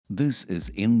This is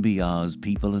NBR's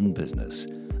People in Business,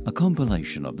 a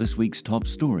compilation of this week's top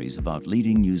stories about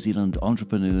leading New Zealand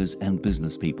entrepreneurs and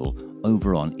business people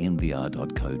over on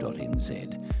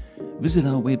nbr.co.nz. Visit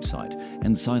our website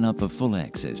and sign up for full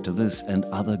access to this and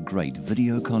other great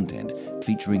video content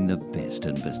featuring the best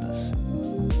in business.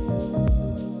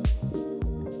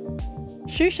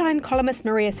 Shoeshine columnist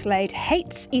Maria Slade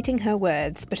hates eating her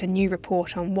words, but a new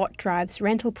report on what drives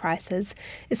rental prices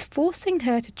is forcing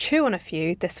her to chew on a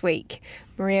few this week.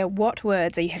 Maria, what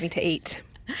words are you having to eat?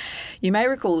 You may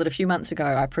recall that a few months ago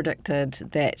I predicted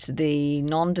that the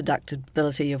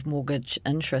non-deductibility of mortgage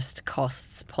interest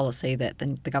costs policy that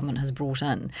the government has brought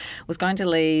in was going to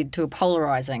lead to a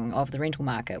polarising of the rental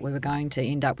market. We were going to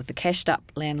end up with the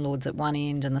cashed-up landlords at one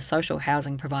end and the social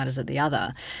housing providers at the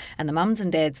other, and the mums and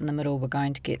dads in the middle were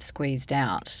going to get squeezed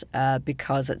out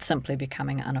because it's simply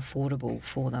becoming unaffordable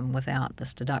for them without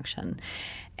this deduction.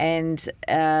 And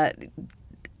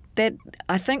that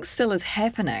I think still is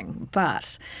happening,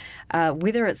 but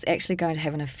whether it's actually going to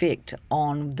have an effect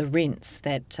on the rents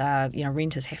that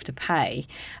renters have to pay,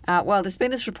 well, there's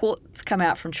been this report that's come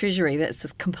out from Treasury that's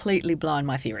just completely blown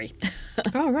my theory.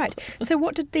 Oh, right. So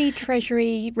what did the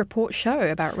Treasury report show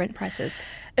about rent prices?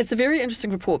 It's a very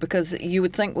interesting report because you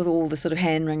would think with all the sort of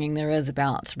hand-wringing there is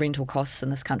about rental costs in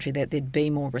this country that there'd be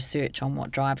more research on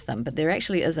what drives them, but there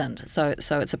actually isn't. So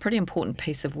it's a pretty important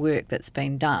piece of work that's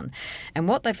been done. And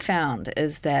what they've found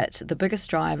is that the biggest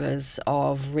drivers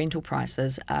of rental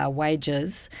prices are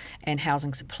wages and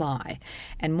housing supply.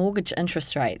 And mortgage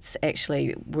interest rates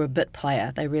actually were a bit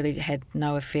player. They really had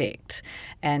no effect.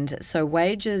 And so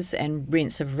wages and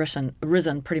rents have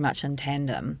risen pretty much in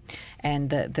tandem.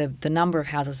 And the number of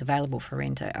houses available for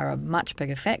rent are a much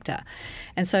bigger factor.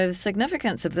 And so the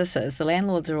significance of this is the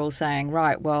landlords are all saying,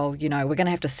 right, well, we're going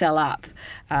to have to sell up.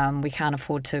 We can't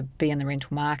afford to be in the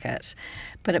rental market.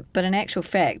 But in actual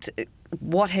fact,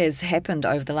 what has happened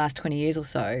over the last 20 years or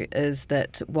so is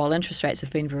that while interest rates have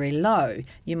been very low,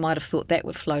 you might have thought that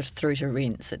would flow through to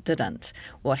rents. It didn't.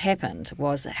 What happened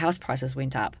was house prices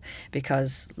went up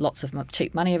because lots of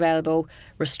cheap money available,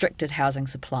 restricted housing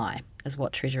supply is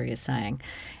what Treasury is saying.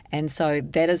 And so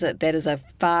that is a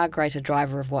far greater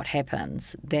driver of what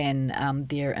happens than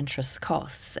their interest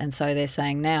costs. And so they're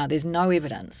saying now there's no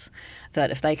evidence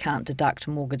that if they can't deduct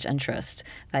mortgage interest,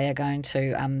 they are going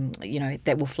to,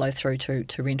 that will flow through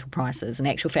to rental prices. In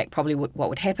actual fact, probably what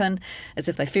would happen is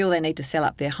if they feel they need to sell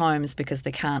up their homes because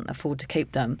they can't afford to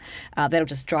keep them, that'll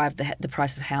just drive the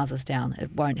price of houses down.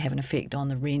 It won't have an effect on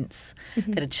the rents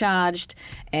that are charged.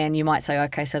 And you might say,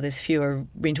 okay, so there's fewer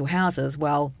rental houses.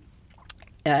 Well,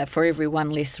 for every one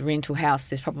less rental house,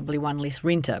 there's probably one less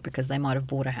renter because they might have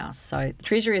bought a house. So the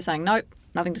Treasury is saying, nope,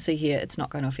 nothing to see here. It's not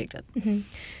going to affect it. Mm-hmm.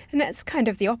 And that's kind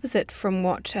of the opposite from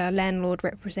what landlord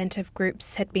representative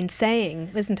groups had been saying,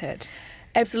 isn't it?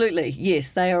 Absolutely,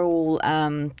 yes. They are all,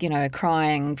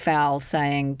 crying foul,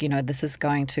 saying, this is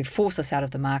going to force us out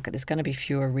of the market. There's going to be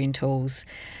fewer rentals.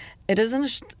 It is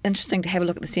interesting to have a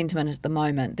look at the sentiment at the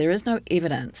moment. There is no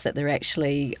evidence that they're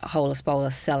actually holus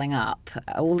bolus selling up.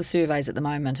 All the surveys at the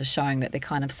moment are showing that they're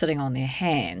kind of sitting on their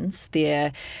hands.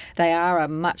 They are a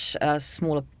much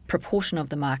smaller proportion of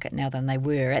the market now than they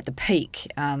were. At the peak,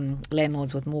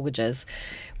 landlords with mortgages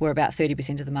were about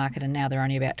 30% of the market, and now they're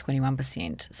only about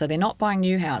 21%. So they're not buying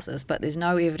new houses, but there's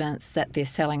no evidence that they're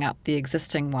selling up the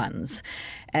existing ones.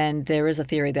 And there is a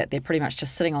theory that they're pretty much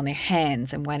just sitting on their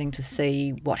hands and waiting to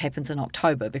see what happens in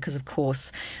October because, of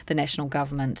course, the National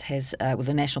Government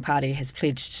the National Party has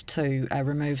pledged to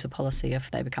remove the policy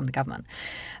if they become the government.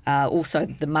 Also,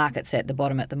 the market's at the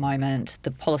bottom at the moment.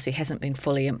 The policy hasn't been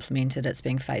fully implemented. It's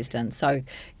being phased in. So,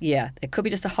 yeah, it could be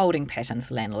just a holding pattern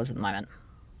for landlords at the moment.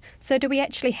 So do we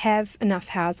actually have enough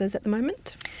houses at the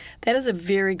moment? That is a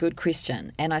very good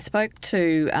question. And I spoke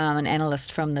to an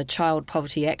analyst from the Child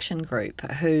Poverty Action Group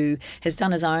who has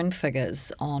done his own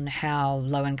figures on how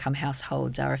low-income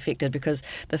households are affected because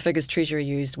the figures Treasury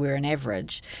used were an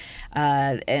average.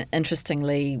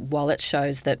 Interestingly, while it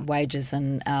shows that wages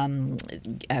and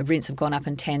rents have gone up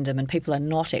in tandem and people are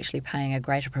not actually paying a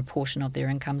greater proportion of their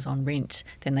incomes on rent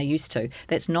than they used to,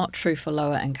 that's not true for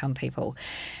lower income people.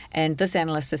 And this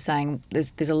analyst is saying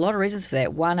there's a lot of reasons for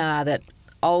that. One are that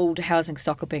old housing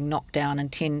stock are being knocked down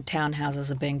and 10 townhouses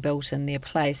are being built in their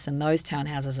place, and those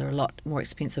townhouses are a lot more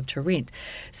expensive to rent.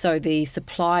 So the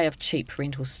supply of cheap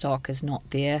rental stock is not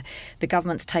there. The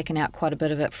government's taken out quite a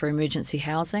bit of it for emergency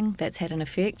housing. That's had an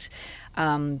effect.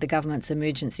 The government's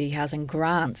emergency housing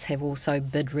grants have also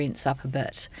bid rents up a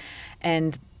bit.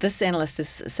 And this analyst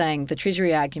is saying the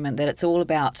Treasury argument that it's all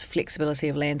about flexibility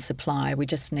of land supply. We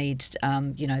just need,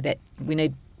 that we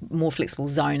need more flexible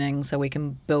zoning so we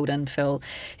can build infill.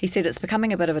 He said it's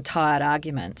becoming a bit of a tired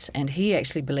argument, and he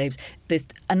actually believes there's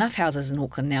enough houses in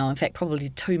Auckland now, in fact probably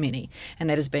too many, and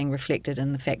that is being reflected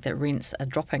in the fact that rents are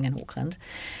dropping in Auckland.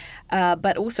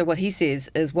 But also what he says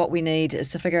is what we need is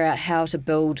to figure out how to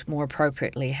build more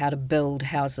appropriately, how to build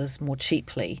houses more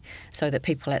cheaply so that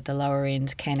people at the lower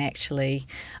end can actually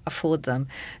afford them.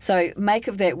 So make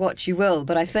of that what you will.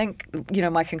 But I think,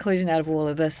 my conclusion out of all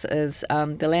of this is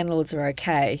the landlords are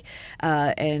okay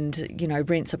and,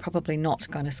 rents are probably not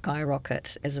going to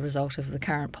skyrocket as a result of the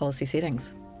current policy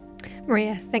settings.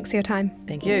 Maria, thanks for your time.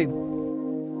 Thank you.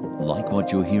 Like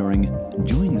what you're hearing?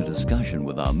 Join the discussion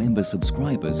with our member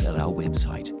subscribers at our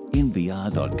website,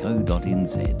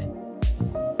 nbr.co.nz.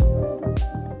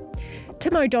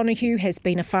 Tim O'Donoghue has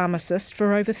been a pharmacist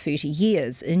for over 30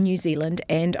 years in New Zealand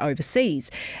and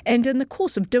overseas, and in the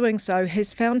course of doing so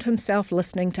has found himself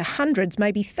listening to hundreds,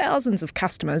 maybe thousands of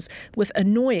customers with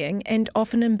annoying and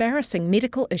often embarrassing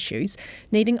medical issues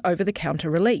needing over-the-counter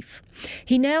relief.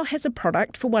 He now has a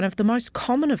product for one of the most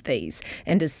common of these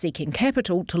and is seeking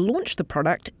capital to launch the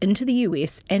product into the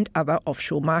US and other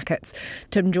offshore markets.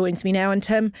 Tim joins me now, and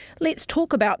Tim, let's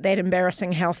talk about that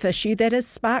embarrassing health issue that has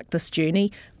sparked this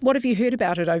journey. What have you heard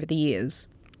about it over the years?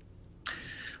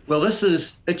 Well, this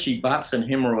is itchy butts and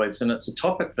hemorrhoids, and it's a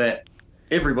topic that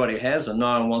everybody has and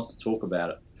no one wants to talk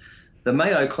about it. The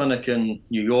Mayo Clinic in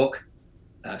New York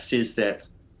says that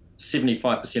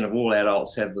 75% of all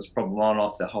adults have this problem on and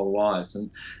off their whole lives.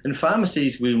 And in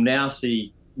pharmacies, we now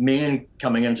see men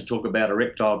coming in to talk about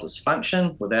erectile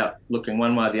dysfunction without looking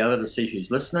one way or the other to see who's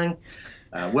listening.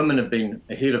 Women have been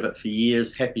ahead of it for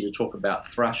years, happy to talk about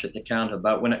thrush at the counter,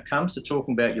 but when it comes to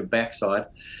talking about your backside,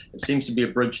 it seems to be a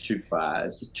bridge too far.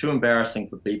 It's just too embarrassing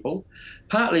for people,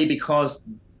 partly because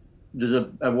there's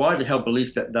a widely held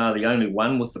belief that they're the only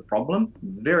one with the problem.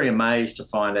 I'm very amazed to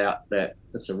find out that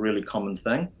it's a really common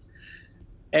thing.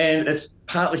 And it's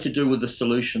partly to do with the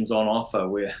solutions on offer,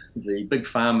 where the big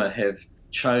pharma have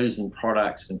chosen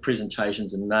products and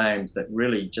presentations and names that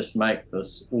really just make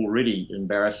this already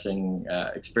embarrassing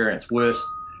experience worse.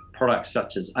 Products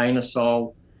such as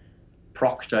Anusol,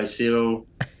 Proctocil,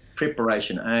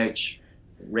 Preparation H,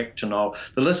 Rectinol,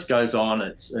 the list goes on.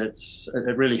 It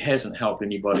really hasn't helped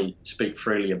anybody speak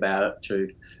freely about it to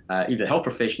either health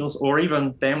professionals or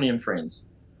even family and friends.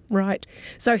 Right.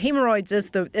 So hemorrhoids is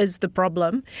the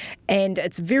problem, and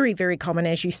it's very, very common,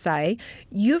 as you say.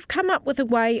 You've come up with a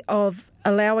way of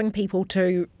allowing people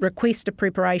to request a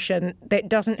preparation that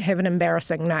doesn't have an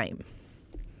embarrassing name.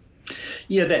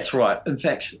 Yeah, that's right. In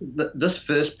fact, this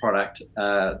first product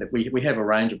that we have a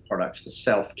range of products for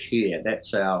self-care.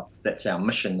 That's our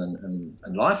mission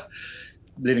in life,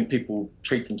 letting people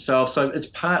treat themselves. So it's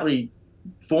partly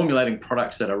formulating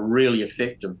products that are really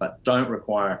effective but don't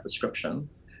require a prescription,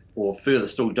 or further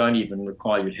still, don't even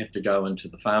require you'd have to go into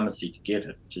the pharmacy to get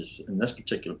it. Just in this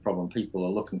particular problem, people are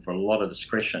looking for a lot of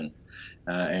discretion,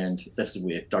 and this is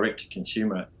where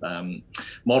direct-to-consumer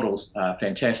models are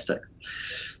fantastic.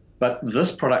 But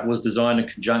this product was designed in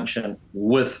conjunction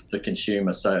with the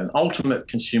consumer, so an ultimate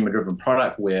consumer-driven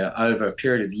product where over a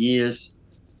period of years,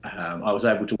 I was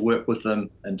able to work with them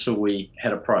until we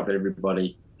had a product that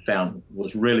everybody found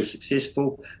was really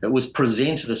successful. It was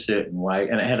presented a certain way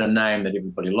and it had a name that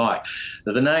everybody liked.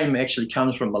 So the name actually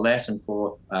comes from the Latin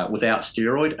for without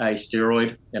steroid, a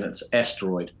steroid, and it's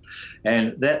asteroid.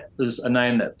 And that is a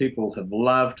name that people have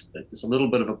loved. It's a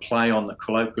little bit of a play on the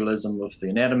colloquialism of the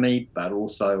anatomy, but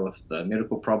also of the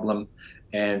medical problem.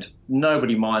 And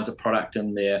nobody minds a product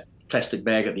in their plastic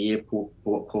bag at the airport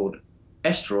called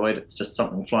asteroid. It's just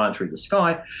something flying through the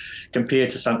sky compared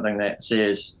to something that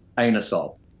says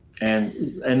Anusol. And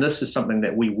this is something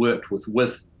that we worked with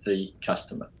the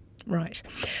customer. Right.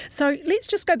 So let's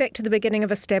just go back to the beginning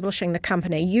of establishing the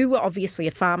company. You were obviously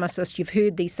a pharmacist. You've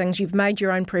heard these things. You've made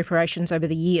your own preparations over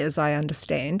the years, I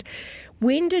understand.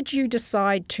 When did you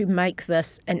decide to make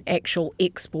this an actual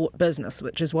export business,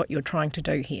 which is what you're trying to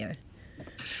do here?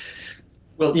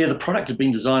 Well, yeah, the product had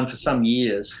been designed for some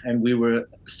years, and we were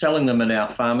selling them in our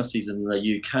pharmacies in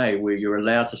the UK, where you're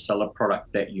allowed to sell a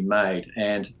product that you made.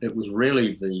 And it was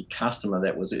really the customer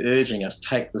that was urging us,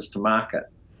 take this to market.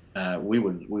 We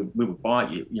would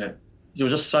buy it. There were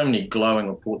just so many glowing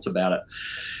reports about it.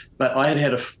 But I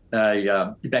had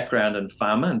a background in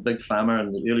pharma and big pharma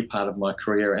in the early part of my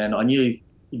career, and I knew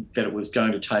that it was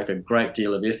going to take a great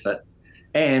deal of effort.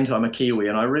 And I'm a Kiwi,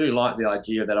 and I really liked the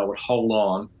idea that I would hold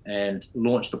on and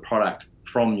launch the product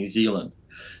from New Zealand.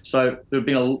 So there've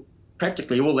been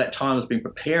practically all that time has been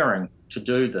preparing to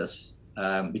do this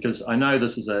because I know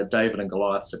this is a David and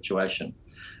Goliath situation.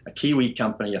 A Kiwi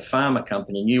company, a pharma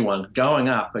company, new one, going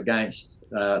up against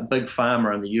big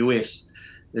pharma in the US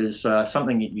is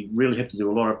something that you really have to do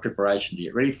a lot of preparation to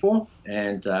get ready for.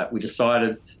 And we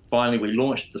decided, finally, we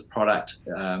launched this product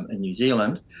in New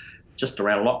Zealand just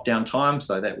around lockdown time,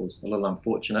 so that was a little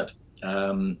unfortunate.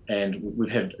 And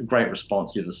we've had a great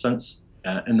response ever since.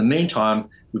 In the meantime,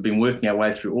 we've been working our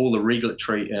way through all the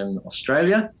regulatory in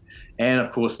Australia, and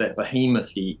of course that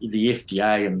behemoth, the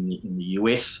FDA in the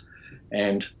US,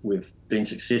 and we've been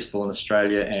successful in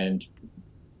Australia, and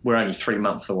we're only 3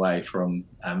 months away from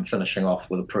finishing off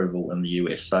with approval in the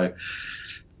US. So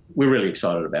we're really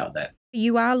excited about that.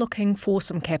 You are looking for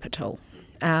some capital.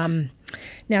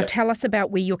 Now, Tell us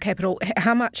about where your capital,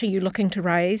 how much are you looking to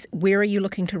raise? Where are you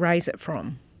looking to raise it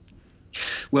from?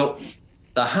 Well,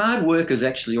 the hard work has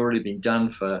actually already been done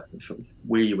for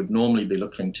where you would normally be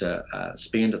looking to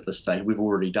spend at this stage. We've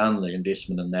already done the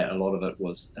investment in that. A lot of it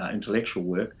was intellectual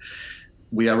work.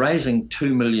 We are raising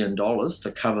 $2 million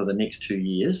to cover the next 2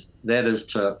 years. That is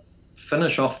to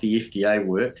finish off the FDA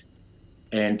work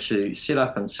and to set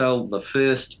up and sell the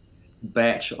first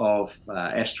batch of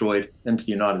Asteroid into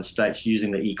the United States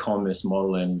using the e-commerce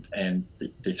model and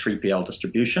the 3PL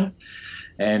distribution.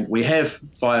 And we have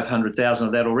 500,000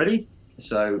 of that already.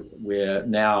 So we're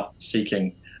now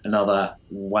seeking another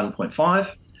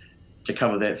 1.5 to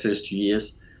cover that first 2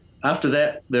 years. After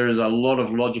that, there is a lot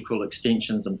of logical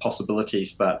extensions and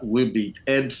possibilities, but we'd be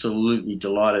absolutely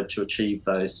delighted to achieve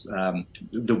those.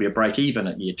 There'll be a break even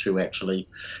at year 2, actually.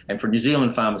 And for a New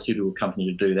Zealand pharmaceutical company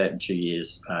to do that in 2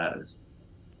 years is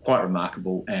quite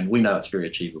remarkable, and we know it's very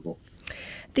achievable.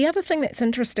 The other thing that's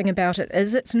interesting about it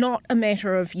is it's not a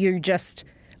matter of you just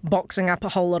boxing up a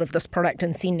whole lot of this product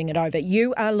and sending it over.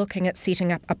 You are looking at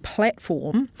setting up a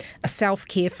platform, a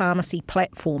self-care pharmacy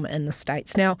platform in the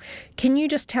States. Now, can you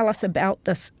just tell us about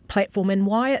this platform and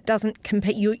why it doesn't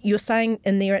compete? You're saying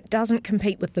in there it doesn't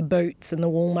compete with the Boots and the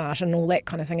Walmart and all that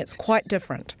kind of thing. It's quite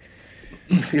different.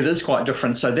 It is quite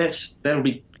different. So that'll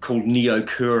be called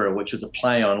Neocura, which is a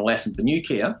play on Latin for new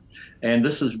care. And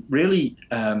this is really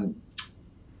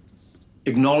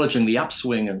acknowledging the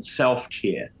upswing in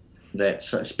self-care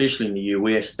that's, especially in the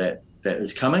US, that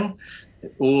is coming.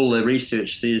 All the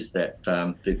research says that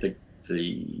the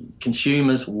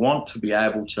consumers want to be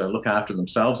able to look after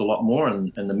themselves a lot more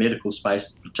in the medical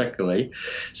space particularly.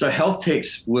 So health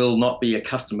techs will not be a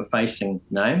customer-facing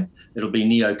name. It'll be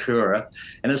Neocura.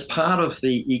 And as part of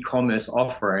the e-commerce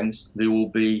offerings, there will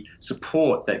be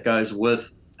support that goes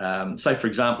with so, for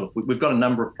example, if we've got a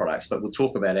number of products, but we'll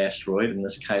talk about Asteroid in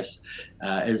this case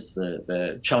as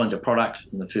the challenger product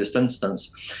in the first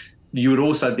instance. You would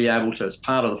also be able to, as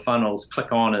part of the funnels,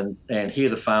 click on and hear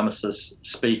the pharmacist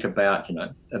speak about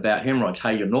hemorrhoids.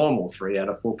 Hey, you're normal. 3 out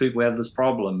of 4 people have this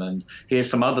problem, and here's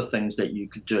some other things that you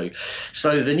could do.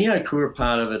 So the Neocura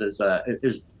part of it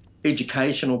is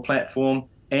educational platform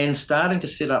and starting to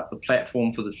set up the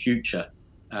platform for the future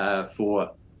for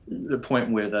the point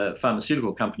where the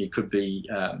pharmaceutical company could be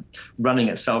running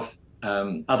itself.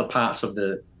 Other parts of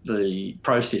the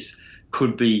process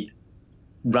could be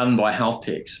run by health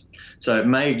techs. So it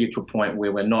may get to a point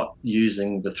where we're not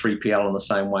using the 3PL in the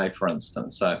same way, for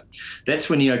instance. So that's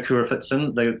where Neocura fits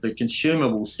in. The consumer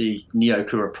will see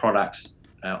Neocura products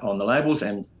on the labels,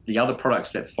 and the other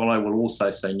products that follow will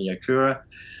also say Neocura.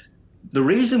 The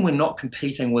reason we're not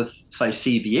competing with, say,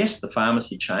 CVS, the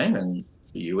pharmacy chain in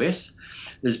the US,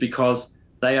 is because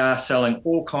they are selling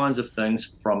all kinds of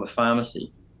things from a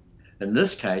pharmacy. In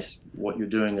this case, what you're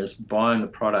doing is buying the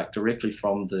product directly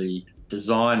from the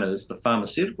designers, the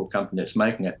pharmaceutical company that's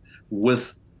making it,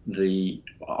 with the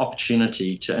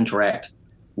opportunity to interact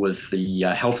with the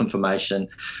health information.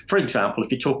 For example,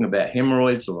 if you're talking about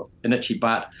hemorrhoids or an itchy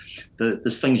butt,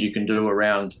 there's things you can do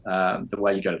around the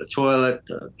way you go to the toilet,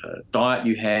 the diet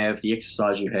you have, the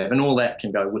exercise you have, and all that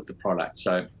can go with the product.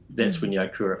 So that's when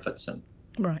Neocura fits in.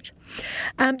 Right.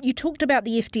 You talked about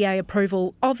the FDA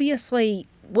approval. Obviously,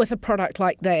 with a product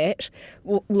like that,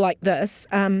 like this,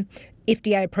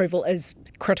 FDA approval is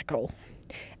critical.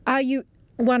 Are you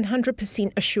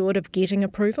 100% assured of getting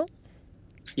approval?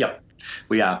 Yep,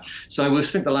 we are. So we've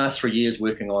spent the last 3 years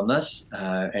working on this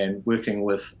and working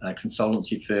with a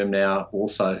consultancy firm now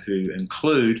also who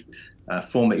include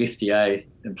former FDA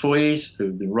employees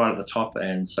who've been right at the top.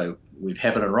 And so we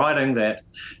have it in writing that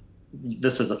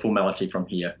this is a formality from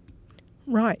here.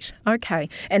 Right, okay.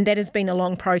 And that has been a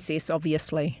long process,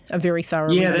 obviously, a very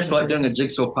thorough. Yeah, that's like doing a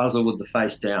jigsaw puzzle with the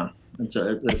face down.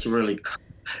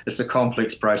 It's a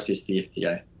complex process, the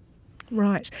FDA.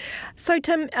 Right. So,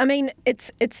 Tim, I mean,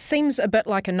 it seems a bit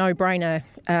like a no-brainer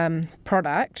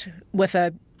product with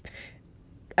a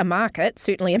a market,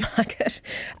 certainly a market.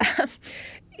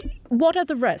 What are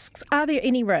the risks? Are there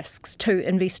any risks to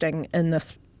investing in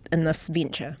this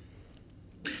venture?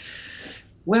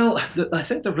 Well, I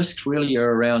think the risks really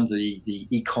are around the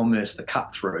e-commerce, the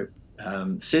cut-through.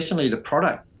 Certainly the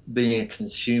product being a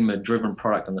consumer-driven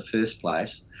product in the first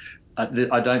place,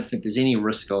 I don't think there's any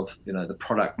risk of the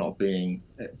product not being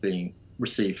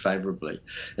received favourably.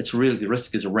 It's really the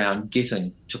risk is around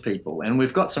getting to people, and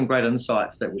we've got some great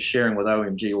insights that we're sharing with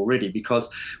OMG already. Because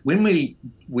when we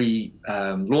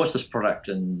launched this product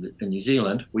in New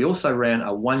Zealand, we also ran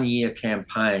a 1-year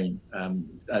campaign,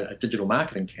 a digital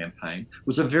marketing campaign. It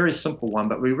was a very simple one,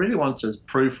 but we really wanted to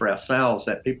prove for ourselves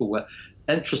that people were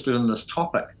interested in this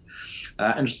topic,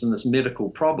 interested in this medical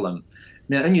problem.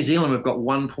 Now, in New Zealand, we've got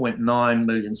 1.9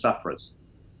 million sufferers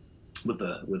with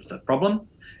the problem.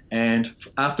 And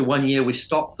after 1 year, we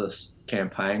stopped this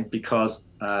campaign because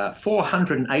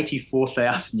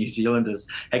 484,000 New Zealanders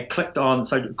had clicked on,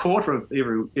 so a quarter of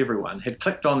everyone had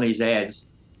clicked on these ads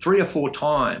 3 or 4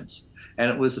 times. And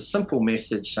it was a simple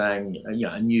message saying,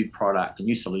 a new product, a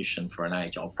new solution for an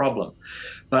age-old problem.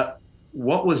 But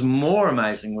what was more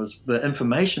amazing was the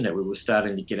information that we were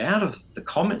starting to get out of the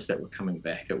comments that were coming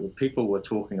back. People were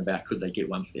talking about, could they get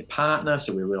one for their partner?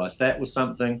 So we realized that was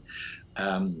something.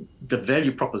 The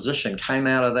value proposition came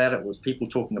out of that. It was people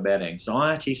talking about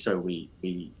anxiety. So we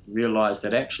realized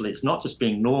that actually it's not just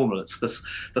being normal. It's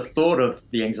the thought of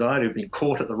the anxiety of being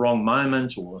caught at the wrong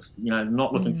moment, or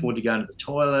not looking forward to going to the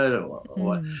toilet,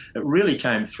 or it really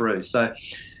came through. So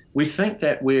we think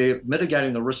that we're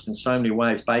mitigating the risk in so many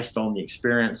ways based on the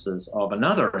experiences of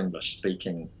another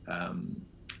English-speaking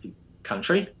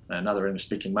country, another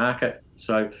English-speaking market.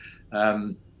 So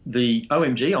the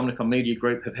OMG, Omnicom Media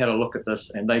Group, have had a look at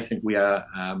this, and they think we are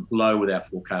low with our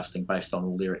forecasting based on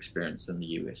all their experience in the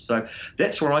US. So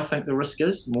that's where I think the risk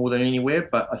is more than anywhere,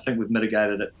 but I think we've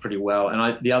mitigated it pretty well.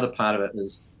 And the other part of it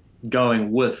is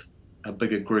going with a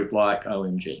bigger group like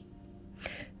OMG.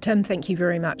 Tim, thank you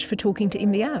very much for talking to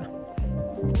MBR.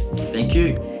 Thank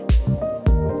you.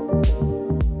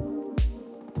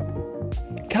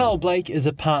 Carl Blake is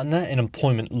a partner and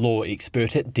employment law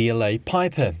expert at DLA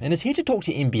Piper and is here to talk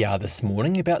to MBR this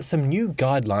morning about some new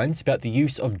guidelines about the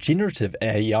use of generative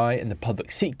AI in the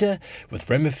public sector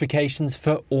with ramifications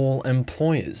for all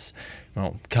employers.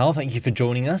 Well, Carl, thank you for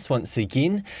joining us once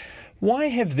again. Why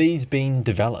have these been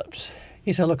developed?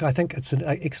 Yeah, so look, I think it's an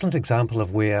excellent example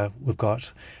of where we've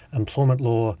got employment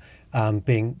law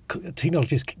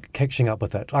technology's catching up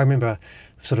with it. I remember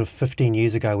sort of 15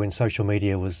 years ago when social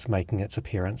media was making its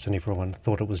appearance and everyone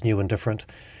thought it was new and different.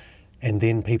 And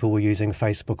then people were using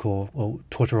Facebook or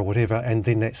Twitter or whatever, and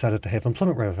then that started to have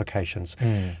employment ramifications.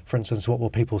 For instance, what were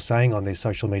people saying on their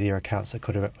social media accounts that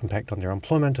could have impact on their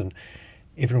employment, and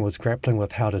everyone was grappling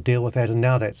with how to deal with that. And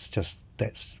now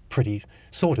that's pretty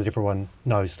sorted. Everyone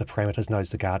knows the parameters,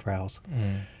 knows the guardrails.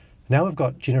 Now we've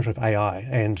got generative AI,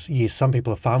 and yes, some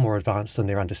people are far more advanced in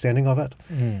their understanding of it.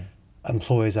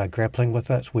 Employers are grappling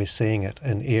with it. We're seeing it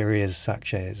in areas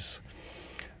such as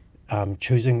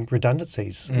choosing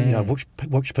redundancies.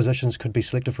 Which positions could be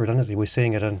selected for redundancy. We're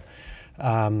seeing it in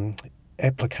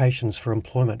applications for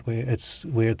employment,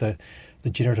 where the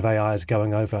generative AI is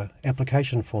going over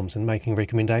application forms and making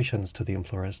recommendations to the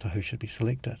employer as to who should be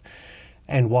selected.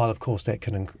 And while, of course, that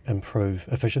can improve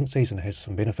efficiencies and has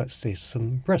some benefits, there's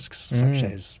some risks, such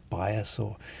as bias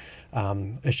or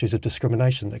issues of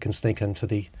discrimination that can sneak into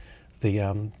the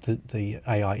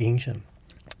AI engine.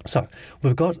 So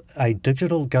we've got a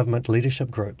digital government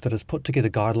leadership group that has put together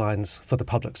guidelines for the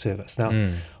public service.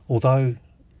 Now, although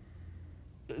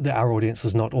our audience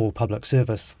is not all public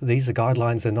service, these are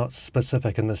guidelines. They're not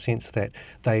specific in the sense that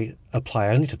they apply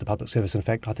only to the public service. In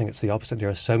fact, I think it's the opposite. There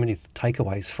are so many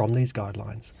takeaways from these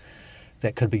guidelines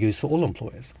that could be used for all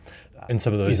employers. And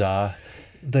some of those are?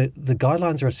 The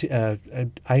guidelines are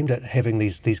aimed at having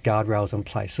these guardrails in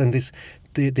place. And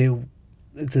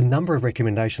there's a number of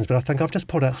recommendations, but I think I've just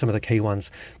pulled out some of the key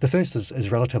ones. The first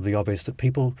is relatively obvious, that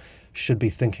people should be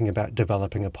thinking about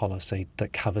developing a policy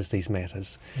that covers these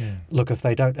matters. Look, if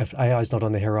AI is not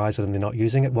on the horizon and they're not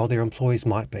using it, well, their employees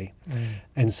might be.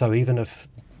 And so even if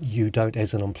you don't,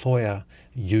 as an employer,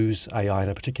 use AI in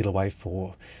a particular way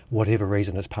for whatever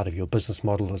reason as part of your business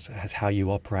model, as how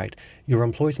you operate, your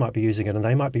employees might be using it, and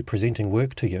they might be presenting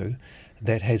work to you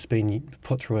that has been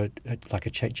put through like a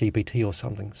ChatGPT or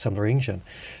something, similar engine.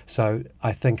 So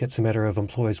I think it's a matter of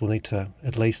employers will need to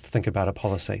at least think about a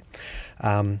policy.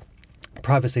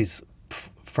 Privacy's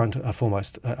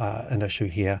foremost an issue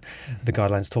here. The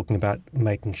guidelines talking about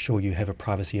making sure you have a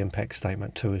privacy impact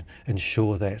statement to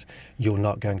ensure that you're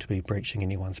not going to be breaching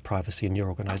anyone's privacy in your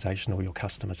organisation or your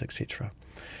customers, etc.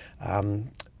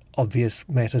 Obvious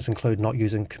matters include not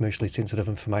using commercially sensitive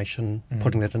information,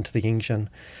 putting that into the engine,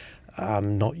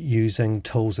 not using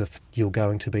tools if you're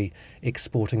going to be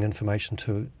exporting information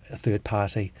to a third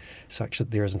party, such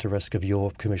that there isn't a risk of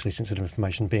your commercially sensitive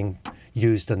information being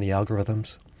used in the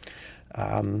algorithms.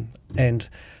 And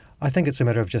I think it's a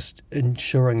matter of just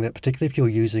ensuring that, particularly if you're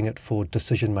using it for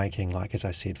decision making, like as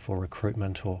I said, for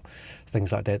recruitment or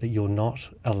things like that, that you're not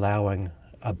allowing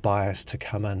a bias to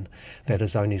come in that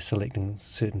is only selecting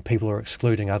certain people or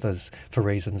excluding others for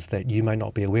reasons that you may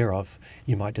not be aware of.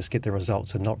 You might just get the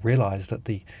results and not realise that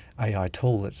the AI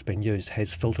tool that's been used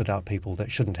has filtered out people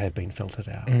that shouldn't have been filtered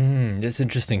out. That's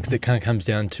interesting, because it kind of comes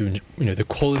down to the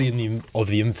quality of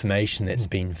the information that's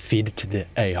been fed to the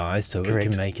AI, so Correct. It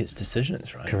can make its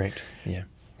decisions, right? Correct. Yeah.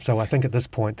 So I think at this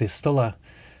point there's still a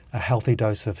healthy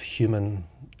dose of human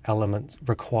element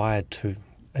required to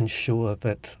ensure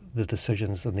that the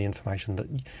decisions and the information that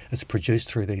is produced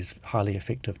through these highly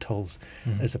effective tools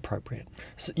is appropriate.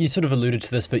 So you sort of alluded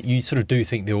to this, but you sort of do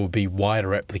think there will be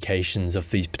wider applications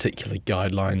of these particular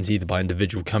guidelines, either by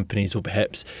individual companies or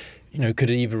perhaps, could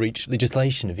it even reach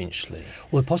legislation eventually?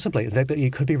 Well, possibly. That you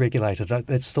could be regulated.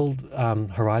 It's still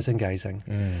horizon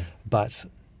gazing, but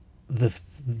the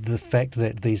fact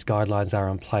that these guidelines are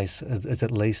in place is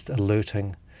at least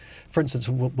alerting. For instance,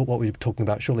 what we were talking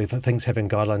about shortly, things having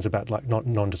guidelines about like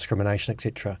non-discrimination,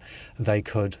 etc., they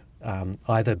could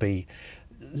either be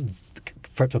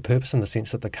fit for purpose in the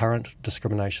sense that the current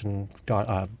discrimination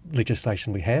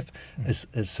legislation we have is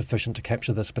sufficient to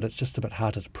capture this, but it's just a bit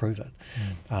harder to prove it.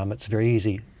 It's very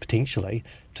easy, potentially,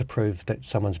 to prove that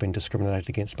someone's been discriminated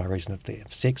against by reason of their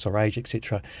sex or age,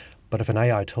 etc., but if an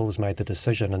AI tool has made the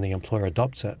decision and the employer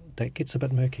adopts it, that gets a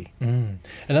bit murky.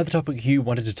 Another topic you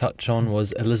wanted to touch on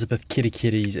was Elizabeth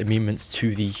Kerekeri's amendments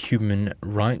to the Human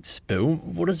Rights Bill.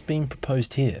 What is being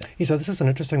proposed here? Yeah, so this is an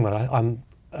interesting one.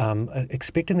 I'm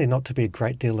expecting there not to be a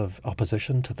great deal of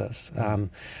opposition to this.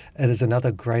 It is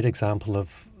another great example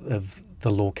of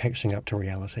the law catching up to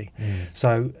reality.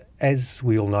 So, as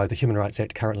we all know, the Human Rights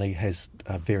Act currently has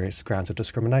various grounds of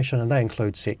discrimination, and they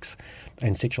include sex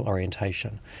and sexual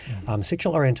orientation.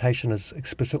 Sexual orientation is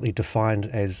explicitly defined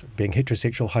as being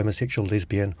heterosexual, homosexual,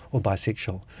 lesbian, or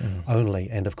bisexual only.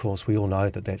 And of course, we all know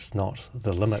that that's not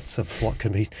the limits of what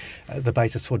can be the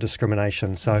basis for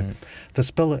discrimination. So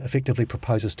this bill effectively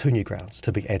proposes two new grounds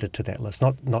to be added to that list,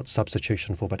 not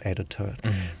substitution for, but added to it.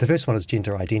 The first one is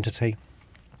gender identity.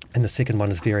 And the second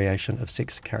one is variation of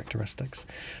sex characteristics.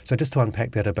 So just to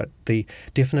unpack that a bit, the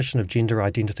definition of gender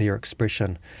identity or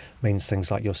expression means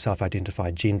things like your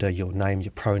self-identified gender, your name,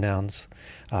 your pronouns,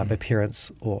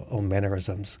 appearance or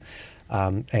mannerisms.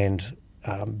 And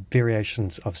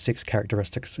variations of sex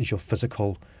characteristics is your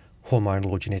physical,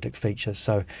 hormonal or genetic features.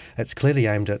 So it's clearly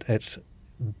aimed at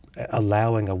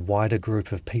allowing a wider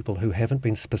group of people who haven't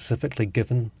been specifically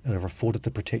given or afforded the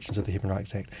protections of the Human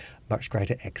Rights Act much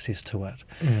greater access to it.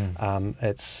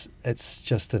 It's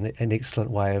just an excellent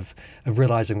way of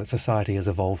realising that society is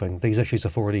evolving. These issues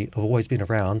have always been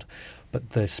around,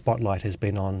 but the spotlight has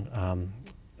been on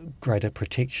greater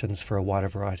protections for a wider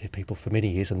variety of people for many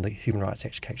years, and the Human Rights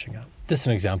Act catching up. Just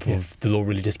an example of the law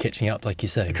really just catching up, like you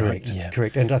say. Correct, right? Yeah.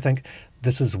 Correct. And I think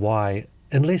this is why,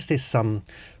 unless there's some,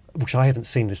 which I haven't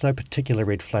seen, there's no particular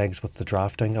red flags with the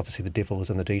drafting. Obviously, the devil is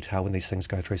in the detail when these things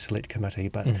go through select committee,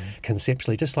 but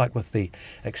conceptually, just like with the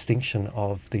extension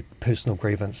of the personal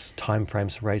grievance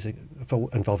timeframes for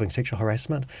involving sexual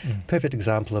harassment, perfect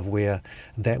example of where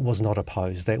that was not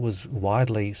opposed. That was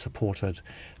widely supported.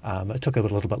 It took a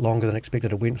little bit longer than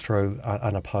expected. It went through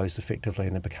unopposed effectively,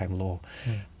 and it became law.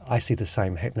 I see the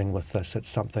same happening with this. It's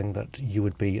something that you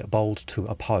would be bold to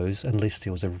oppose unless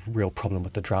there was a real problem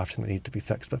with the drafting that needed to be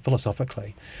fixed. But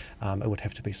philosophically, it would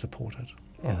have to be supported.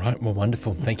 All right. Well,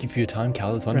 wonderful. Thank you for your time,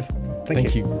 Carl. It's wonderful.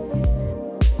 Thank you.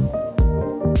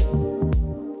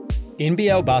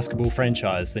 NBL basketball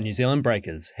franchise, the New Zealand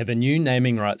Breakers, have a new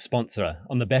naming rights sponsor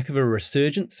on the back of a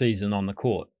resurgent season on the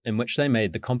court, in which they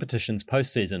made the competition's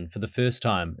postseason for the first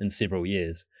time in several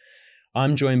years.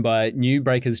 I'm joined by new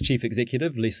Breakers Chief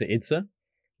Executive, Lisa Edser.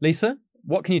 Lisa,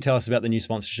 what can you tell us about the new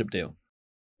sponsorship deal?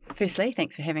 Firstly,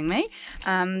 thanks for having me.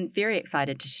 Very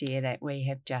excited to share that we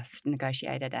have just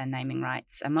negotiated a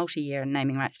multi-year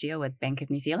naming rights deal with Bank of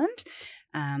New Zealand,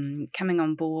 coming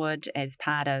on board as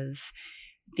part of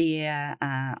their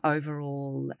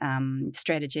overall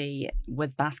strategy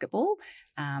with basketball,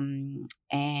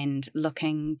 and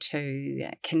looking to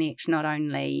connect not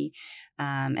only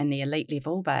in the elite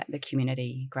level, but the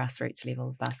community grassroots level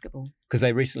of basketball. Because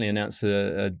they recently announced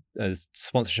a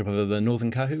sponsorship of the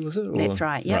Northern Kahu, was it? Or? That's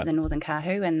right, yeah, right. The Northern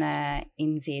Kahu and the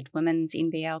NZ Women's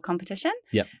NBL competition.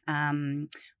 Yep.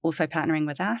 Also partnering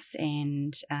with us,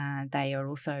 and they are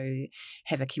also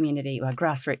have a community or a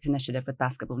grassroots initiative with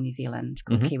Basketball New Zealand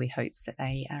called Kiwi Hoops that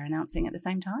they are announcing at the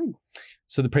same time.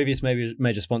 So the previous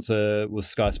major sponsor was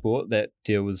Sky Sport. That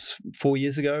deal was 4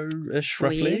 years ago-ish,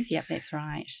 roughly? 4 years, yep, that's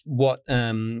right.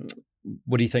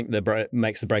 What do you think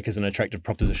makes the Breakers an attractive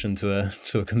proposition to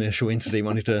a commercial entity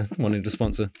wanting to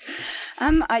sponsor?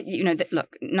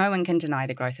 Look, no one can deny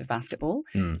the growth of basketball.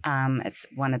 It's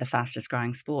one of the fastest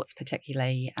growing sports,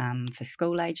 particularly for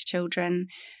school age children.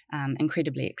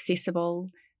 Incredibly accessible.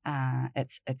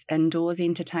 It's indoors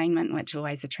entertainment, which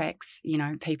always attracts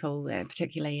people,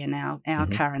 particularly in our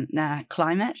current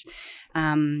climate.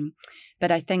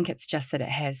 But I think it's just that it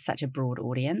has such a broad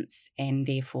audience, and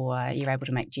therefore you're able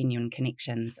to make genuine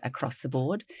connections across the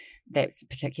board. That's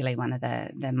particularly one of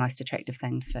the most attractive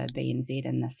things for BNZ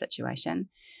in this situation.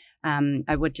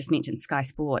 I would just mention Sky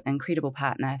Sport, incredible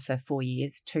partner for 4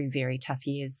 years, 2 very tough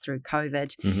years through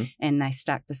COVID, and they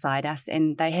stuck beside us,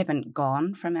 and they haven't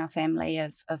gone from our family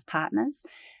of partners.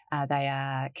 They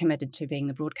are committed to being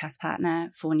the broadcast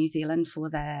partner for New Zealand for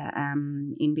the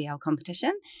NBL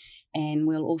competition, and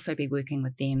we'll also be working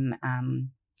with them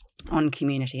on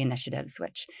community initiatives,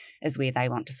 which is where they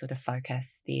want to sort of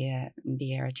focus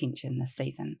their attention this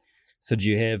season. So do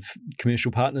you have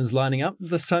commercial partners lining up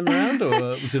this time around, or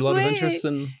was there a lot of interest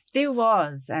in? There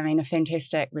was. A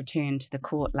fantastic return to the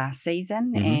court last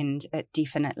season, and it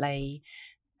definitely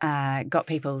got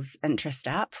people's interest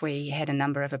up. We had a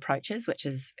number of approaches, which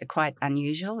is quite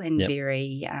unusual and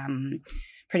very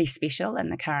pretty special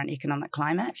in the current economic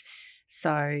climate.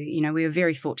 So, we were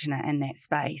very fortunate in that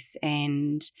space,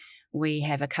 and we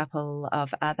have a couple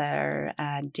of other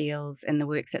deals in the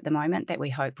works at the moment that we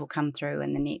hope will come through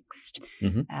in the next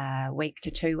week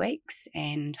to 2 weeks,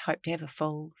 and hope to have a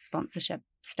full sponsorship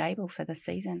stable for this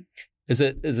season. Is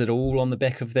it all on the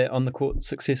back of that on the court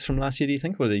success from last year, do you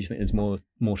think, or do you think there's more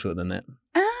to it than that?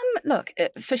 Look,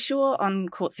 for sure on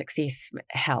court success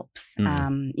helps.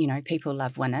 People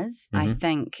love winners. I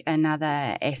think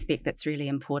another aspect that's really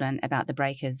important about the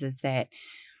Breakers is that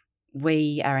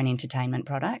we are an entertainment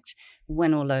product.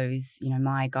 Win or lose,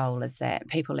 my goal is that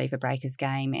people leave a Breakers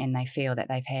game and they feel that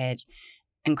they've had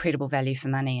incredible value for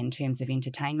money in terms of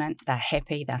entertainment. They're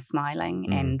happy, they're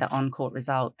smiling, and the on-court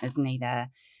result is neither,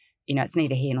 it's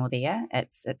neither here nor there.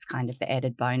 It's kind of the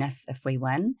added bonus if we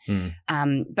win.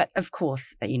 But of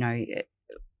course,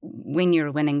 when you're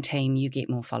a winning team, you get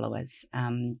more followers.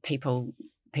 People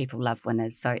love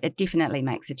winners, so it definitely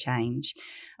makes a change.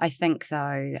 I think,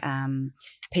 though,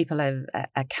 people are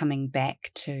coming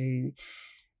back to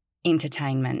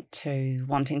entertainment, to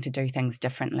wanting to do things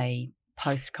differently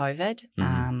post-COVID.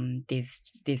 There's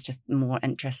just more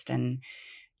interest in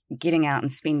getting out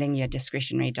and spending your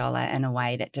discretionary dollar in a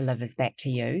way that delivers back to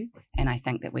you, and I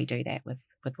think that we do that with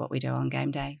what we do on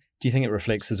game day. Do you think it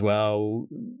reflects as well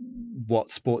what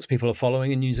sports people are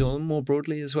following in New Zealand more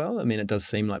broadly as well? It does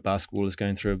seem like basketball is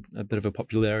going through a bit of a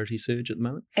popularity surge at the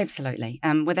moment. Absolutely,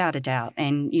 without a doubt.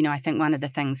 And, I think one of the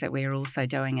things that we're also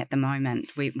doing at the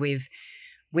moment,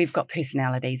 we've got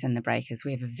personalities in the Breakers.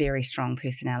 We have a very strong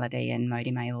personality in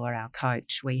Modi Maor, our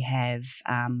coach. We had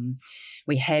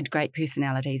great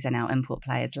personalities in our import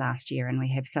players last year, and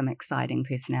we have some exciting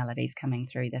personalities coming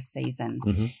through this season.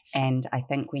 And I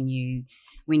think when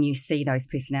you see those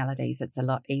personalities, it's a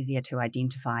lot easier to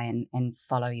identify and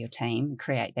follow your team,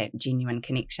 create that genuine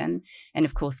connection. And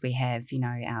of course, we have,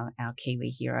 our Kiwi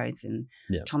heroes and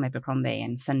Tom Abercrombie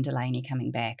and Finn Delaney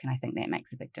coming back, and I think that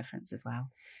makes a big difference as well.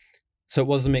 So it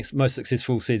was the most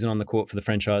successful season on the court for the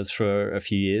franchise for a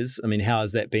few years. How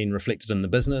has that been reflected in the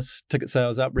business? Ticket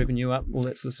sales up, revenue up, all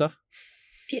that sort of stuff?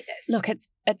 Yeah, look,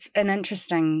 it's an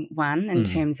interesting one in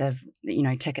terms of,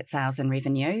 ticket sales and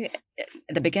revenue.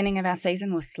 The beginning of our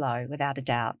season was slow, without a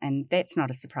doubt, and that's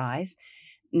not a surprise.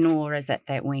 Nor is it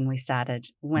that when we started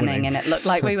winning and it looked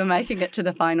like we were making it to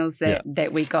the finals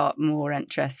that we got more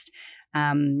interest.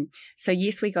 So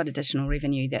yes, we got additional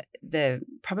revenue. That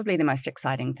probably the most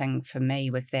exciting thing for me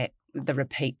was that the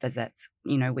repeat visits.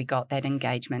 We got that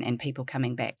engagement and people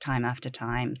coming back time after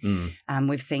time.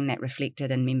 We've seen that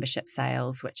reflected in membership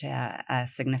sales, which are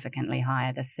significantly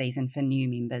higher this season for new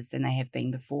members than they have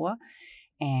been before.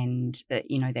 And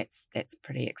that's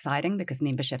pretty exciting, because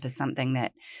membership is something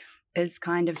that is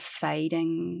kind of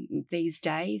fading these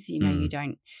days. You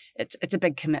don't, it's a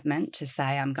big commitment to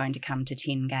say I'm going to come to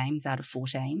 10 games out of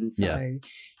 14. So,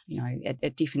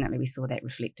 it definitely, we saw that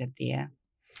reflected there.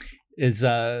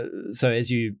 So as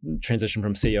you transition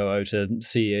from COO to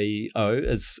CEO,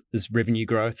 is revenue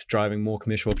growth driving more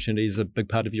commercial opportunities a big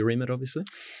part of your remit, obviously?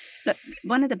 Look,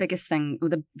 one of the biggest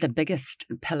the biggest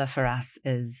pillar for us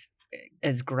is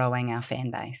growing our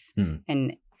fan base.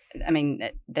 And I mean,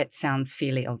 that sounds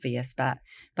fairly obvious, but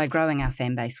by growing our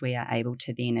fan base, we are able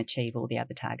to then achieve all the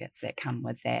other targets that come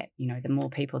with that. The more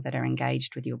people that are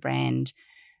engaged with your brand,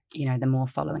 the more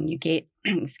following you get,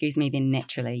 then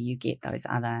naturally you get those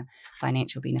other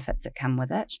financial benefits that come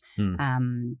with it.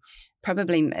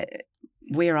 Probably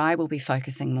where I will be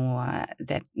focusing more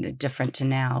that different to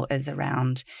now is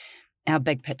around our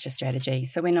big picture strategy.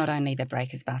 So we're not only the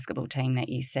Breakers basketball team that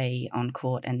you see on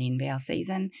court in the NBL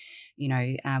season.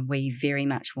 We very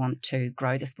much want to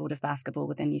grow the sport of basketball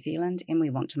within New Zealand, and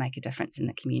we want to make a difference in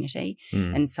the community.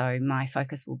 And so my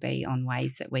focus will be on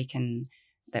ways that we can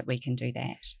do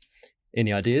that.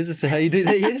 Any ideas as to how you do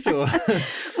that yet? Or?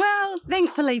 Well,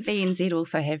 thankfully BNZ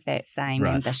also have that same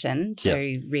ambition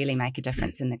to really make a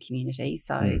difference in the community.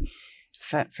 So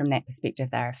from that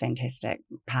perspective, they're a fantastic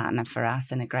partner for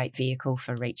us and a great vehicle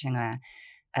for reaching a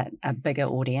bigger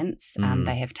audience.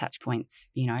 They have touch points,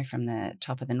 from the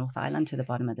top of the North Island to the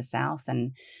bottom of the South.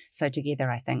 And so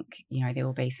together, I think, there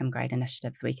will be some great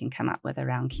initiatives we can come up with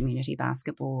around community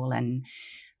basketball and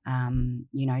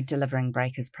delivering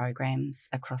Breakers programs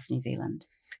across New Zealand.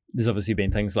 There's obviously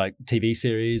been things like TV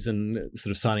series and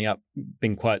sort of signing up,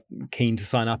 being quite keen to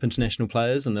sign up international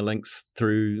players, and the links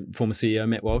through former CEO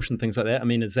Matt Walsh and things like that. I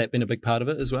mean, has that been a big part of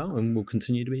it as well, and will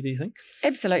continue to be, do you think?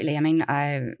 Absolutely. I mean,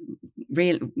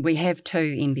 we have 2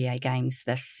 NBA games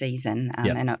this season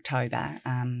in October.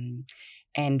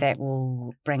 And that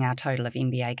will bring our total of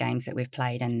NBA games that we've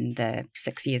played in the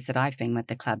 6 years that I've been with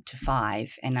the club to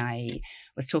 5. And I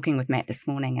was talking with Matt this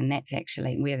morning, and that's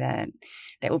actually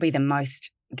that will be the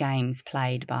most games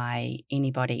played by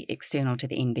anybody external to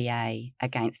the NBA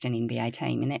against an NBA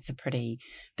team. And that's a pretty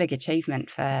big achievement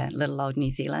for little old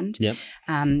New Zealand.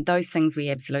 Those things we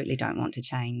absolutely don't want to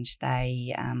change.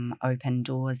 They open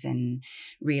doors and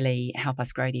really help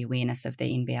us grow the awareness of the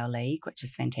NBL League, which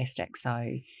is fantastic. So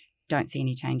don't see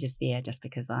any changes there just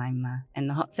because I'm in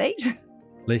the hot seat.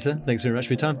 Lisa, thanks very much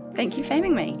for your time. Thank you for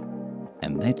having me.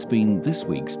 And that's been this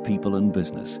week's People in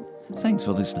Business. Thanks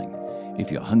for listening.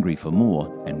 If you're hungry for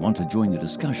more and want to join the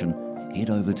discussion, head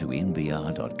over to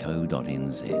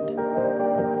nbr.co.nz.